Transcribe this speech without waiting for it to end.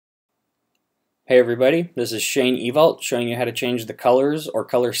Hey everybody, this is Shane Evault showing you how to change the colors or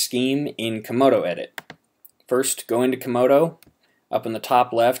color scheme in Komodo Edit. First, go into Komodo. Up in the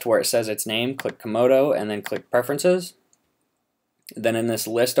top left where it says its name, click Komodo and then click Preferences. Then in this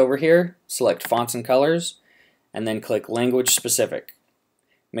list over here, select Fonts and Colors and then click Language Specific.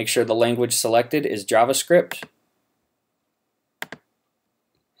 Make sure the language selected is JavaScript.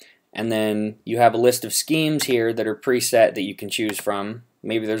 And then you have a list of schemes here that are preset that you can choose from.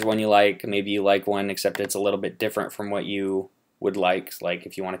 Maybe there's one you like, maybe you like one except it's a little bit different from what you would like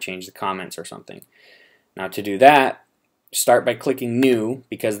if you want to change the comments or something. Now to do that, start by clicking New,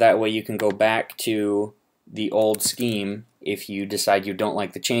 because that way you can go back to the old scheme if you decide you don't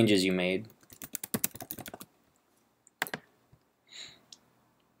like the changes you made.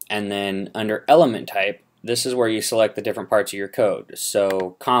 And then under Element Type, this is where you select the different parts of your code.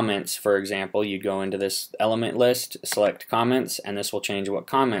 So comments, for example, you go into this element list, select comments, and this will change what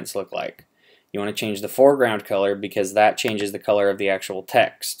comments look like. You want to change the foreground color because that changes the color of the actual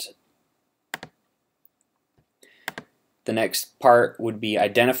text. The next part would be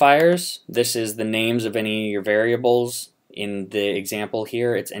identifiers. This is the names of any of your variables. In the example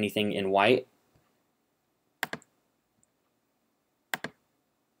here, it's anything in white.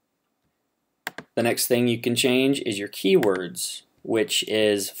 The next thing you can change is your keywords, which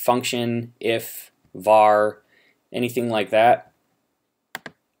is function, if, var, anything like that.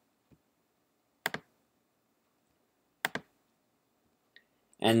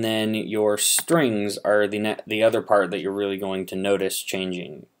 And then your strings are the other part that you're really going to notice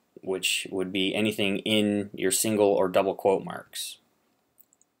changing, which would be anything in your single or double quote marks.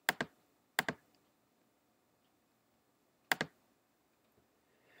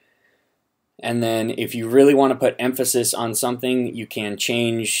 And then if you really want to put emphasis on something, you can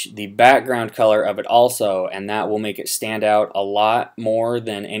change the background color of it also, and that will make it stand out a lot more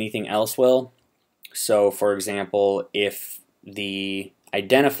than anything else will. So for example, if the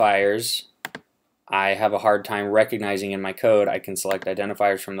identifiers I have a hard time recognizing in my code, I can select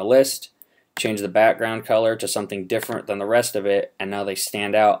identifiers from the list, change the background color to something different than the rest of it, and now they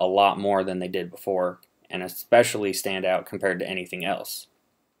stand out a lot more than they did before, and especially stand out compared to anything else.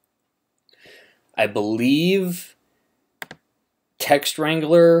 I believe Text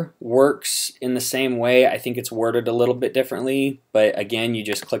Wrangler works in the same way. I think it's worded a little bit differently, but again, you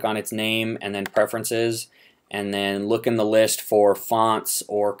just click on its name and then Preferences, and then look in the list for fonts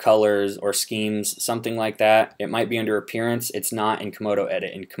or colors or schemes, something like that. It might be under Appearance. It's not in Komodo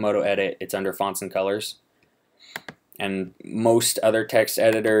Edit. In Komodo Edit, it's under Fonts and Colors. And most other text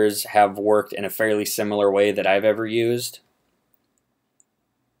editors have worked in a fairly similar way that I've ever used.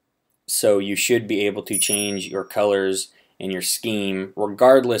 So you should be able to change your colors in your scheme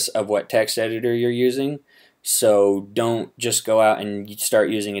regardless of what text editor you're using. So don't just go out and start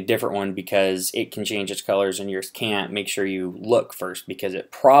using a different one because it can change its colors and yours can't. Make sure you look first because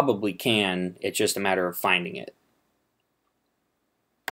it probably can. It's just a matter of finding it.